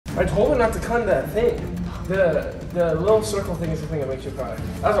I told her not to cut that thing. The little circle thing is the thing that makes you cry.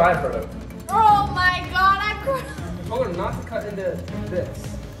 That's what I've heard of. Oh my god, I cried. I told her not to cut into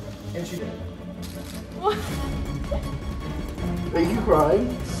this, and she did. What? Are you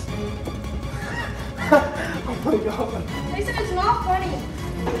crying? Oh my god. They said it's not funny.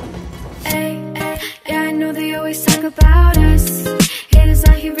 Hey, yeah, I know they always talk about us. Haters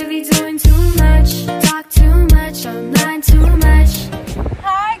out here really doing too much. Talk too much, online too much.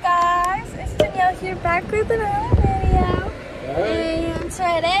 Hi guys, it's Danielle here back with another video. And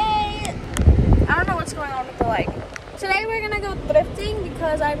today, I don't know what's going on with the light. Today we're gonna go thrifting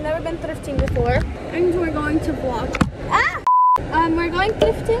because I've never been thrifting before. And we're going to vlog. We're going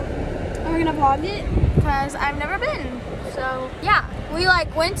thrifting and we're gonna vlog it because I've never been. So yeah, we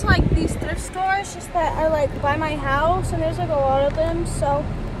went to these thrift stores just that are by my house, and there's a lot of them. So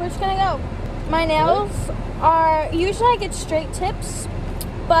we're just gonna go. My nails are usually I get straight tips,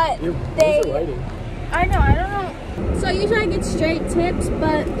 but I know, I don't know. So usually I get straight tips,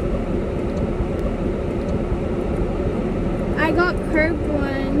 but I got curved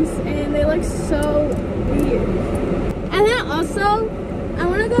ones and they look so weird. And then also, I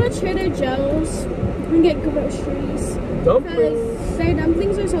want to go to Trader Joe's and get groceries. Because their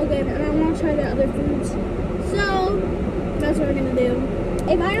dumplings are so good and I want to try their other foods. So, that's what we're going to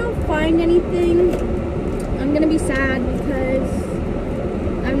do. If I don't find anything, I'm going to be sad because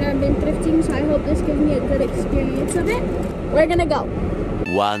I've never been thrifting, so I hope this gives me a good experience of it. We're going to go.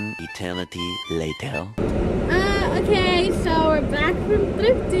 One eternity later. Okay, so we're back from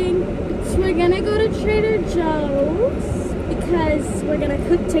thrifting. So we're going to go to Trader Joe's because we're going to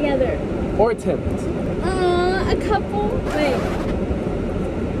cook together. Or attempt. A couple,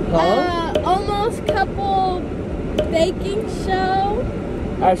 almost couple baking show.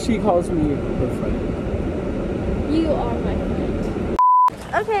 As she calls me her friend. You are my friend.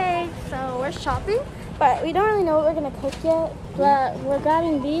 Okay, so we're shopping, but we don't really know what we're gonna cook yet. But we're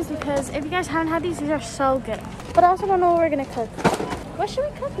grabbing these because if you guys haven't had these are so good. But I also don't know what we're gonna cook. What should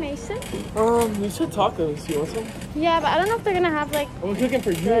we cook, Mason? You said tacos. You want some? Yeah, but I don't know if they're gonna have Are we cooking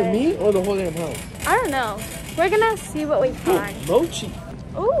for you and me or the whole damn house? I don't know. We're gonna see what we find. Mochi.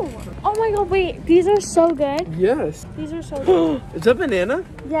 Ooh. Oh my god, wait. These are so good. Yes. These are so good. Is that banana?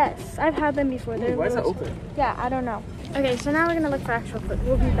 Yes, I've had them before. Why is that open? Yeah, I don't know. Okay, so now we're gonna look for actual food.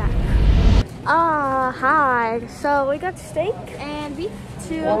 We'll be back. Hi. So we got steak and beef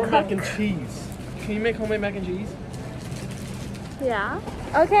to Or cook. mac and cheese. Can you make homemade mac and cheese? Yeah.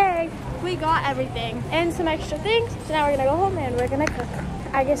 Okay. We got everything and some extra things. So now we're gonna go home and we're gonna cook.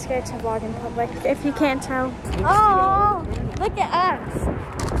 I get scared to vlog in public, if you can't tell. Oh, look at us.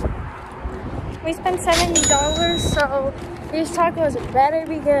 We spent $70, so these tacos better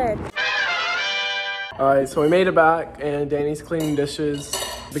be good. Alright, so we made it back and Danny's cleaning dishes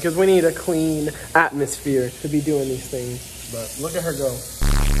because we need a clean atmosphere to be doing these things. But look at her go.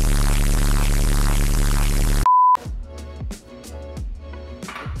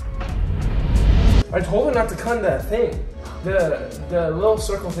 I told her not to cut that thing. The little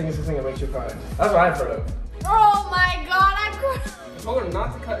circle thing is the thing that makes you cry. That's what I've heard of. Oh my god, I cried. I told her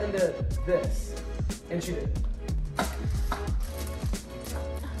not to cut into this, and she did.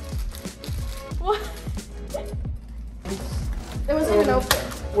 What? It wasn't even open.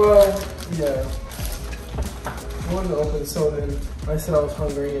 Well, yeah. I wanted to open, so then I said I was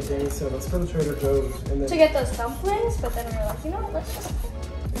hungry, and Danny said, let's go to Trader Joe's. And then To get those dumplings, but then we were like, you know what, let's just...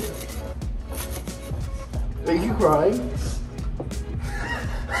 Are you crying?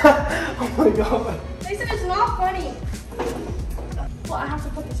 Oh my god. They said it's not funny. Well, I have to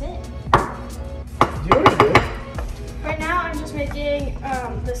put this in. Do you already do? Right now, I'm just making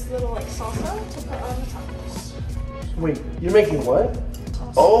this little salsa to put on the tacos. Wait, you're making what?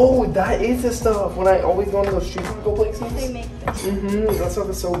 Salsa. Oh, that is the stuff. When I always go to those street taco places. They make this. That stuff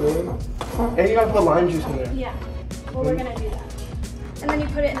is so good. And you gotta put lime juice in there. Yeah. Well, we're gonna do that. And then you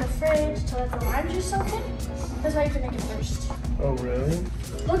put it in the fridge to let the lime juice soak in. That's why you have to make it first. Oh, really?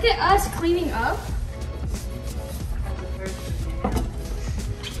 Look at us cleaning up.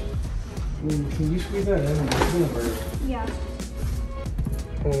 Can you squeeze that in? It's gonna hurt. Yeah.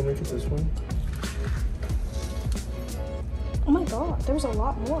 Oh, make it this one. Oh my god, there was a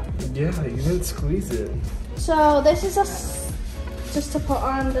lot more. Yeah, you didn't squeeze it. So this is just to put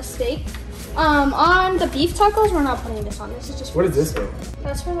on the steak. On the beef tacos, we're not putting this on. This is just. What is this for?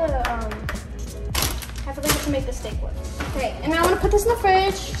 That's for the I forgot to make the steak with. Okay, and now I'm gonna put this in the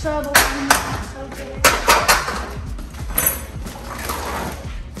fridge so the lime is so good.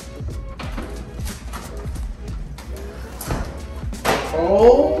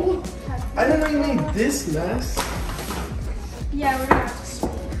 Oh, I didn't know you made this mess. Yeah, we're gonna have to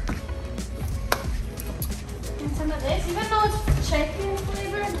sweep. this, even though it's chicken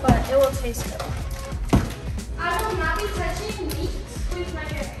flavored, but it will taste good. I will not be touching meat with my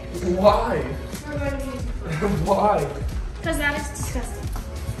hair. Why? We're going to use Why? because that is disgusting.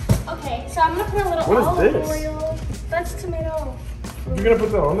 Okay, so I'm gonna put a little What is olive this? oil. That's tomato. You're gonna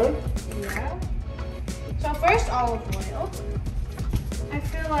put that on there? Yeah. So first olive oil. I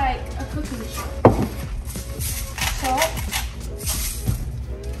feel like a cookie shop. Salt.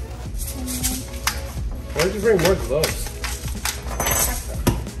 Why did you bring more gloves?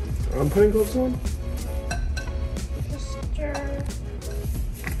 Pepper. I'm putting gloves on? Just stir.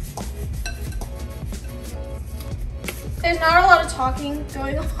 There's not a lot of talking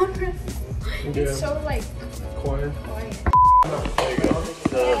going on right now. It's so like Quiet. quiet. There you go.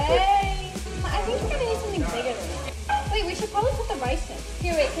 Hey! I think we're gonna need something bigger than that. Wait, we should probably put the rice in.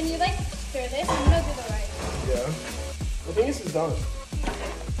 Here, wait, can you like stir this? I'm gonna do the rice. Yeah. I think this is done.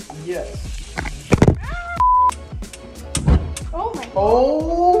 Yes. Oh my god.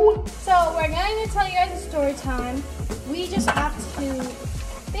 Oh! So we're going to tell you guys a story time. We just have to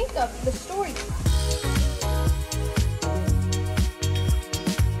think of the story time.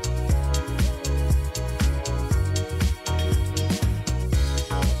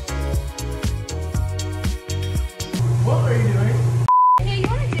 What are you doing? Here, you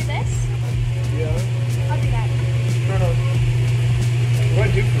want to do this? Yeah. I'll do that. Turn on. What do I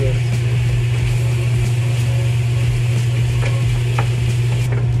do for this?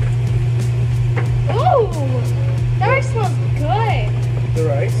 Ooh! That rice smells good. The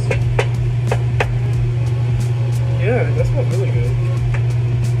rice? Yeah, that smells really good.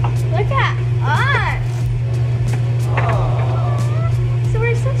 Look at us. So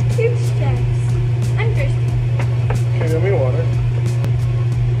we're such cute chefs. I'm thirsty. Okay, give me water.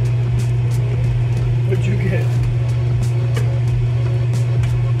 What'd you get?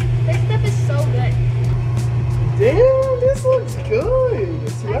 This stuff is so good. Damn, this looks good. I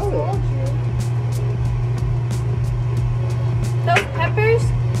Smell told it. you. Those peppers,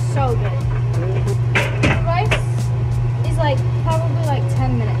 so good. The rice is like probably like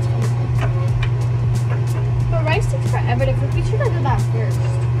 10 minutes from now. But rice takes forever to cook. We should have done that first.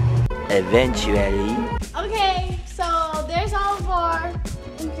 Eventually. Okay, so there's all of our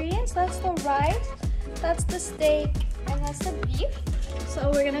ingredients. That's the rice, that's the steak, and that's the beef. So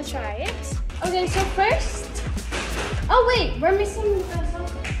we're gonna try it. Okay, so first, oh wait, we're missing something.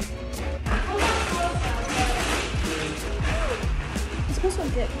 It smells so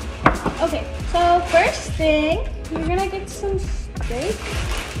good. Okay, so first thing, we're gonna get some steak.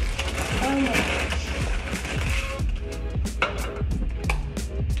 Oh my gosh.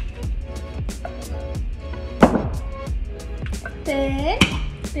 Then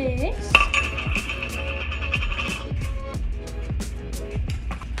this.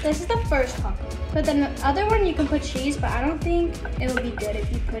 This is the first taco. But then the other one you can put cheese, but I don't think it would be good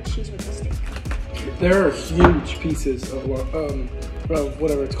if you put cheese with the steak. There are huge pieces of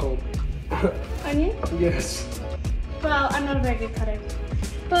whatever it's called. Onion? Yes. Well, I'm not a very good cutter,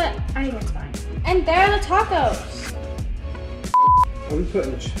 but I think it's fine. And there are the tacos. Are we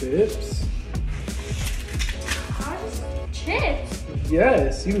putting chips? Chips?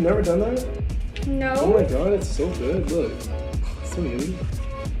 Yes. You've never done that? No. Oh my god, it's so good. Look. It's so yummy.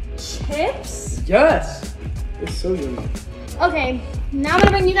 Chips? Yes. It's so yummy. Okay, now I'm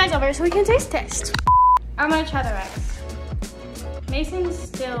gonna bring you guys over so we can taste test. I'm gonna try the rice. Mason's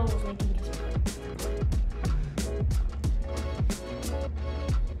still making it.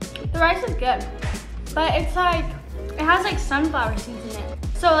 The rice is good, but it's like, it has like sunflower seeds in it.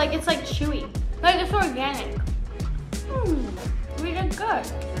 So like, it's like chewy. Like it's organic. We did good.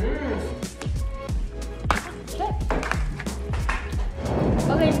 Shit.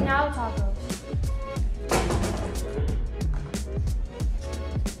 Okay, now the tacos.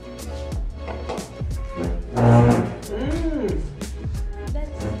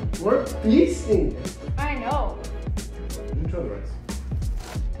 We're feasting. I know. Let me try the rice.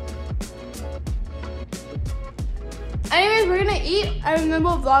 Anyways, we're gonna eat and then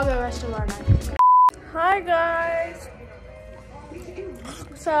we'll vlog the rest of our night. Hi guys.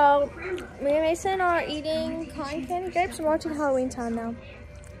 So, me and Mason are eating cotton candy grapes and watching Halloween Town now.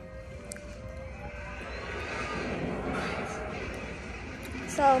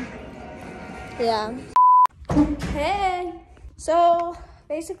 So, yeah. Hey. So,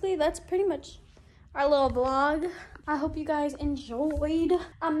 basically, that's pretty much our little vlog. I hope you guys enjoyed.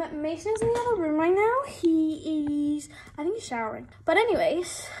 Mason's in the other room right now. He is, I think he's showering. But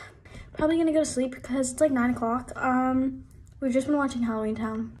anyways, probably gonna go to sleep because it's like 9 o'clock. We've just been watching Halloween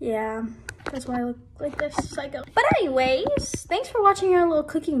Town. Yeah. That's why I look like this, psycho. But anyways, thanks for watching our little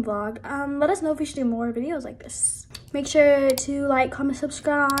cooking vlog. Let us know if we should do more videos like this. Make sure to like, comment,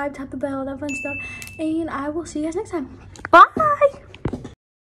 subscribe, tap the bell, that fun stuff. And I will see you guys next time. Bye!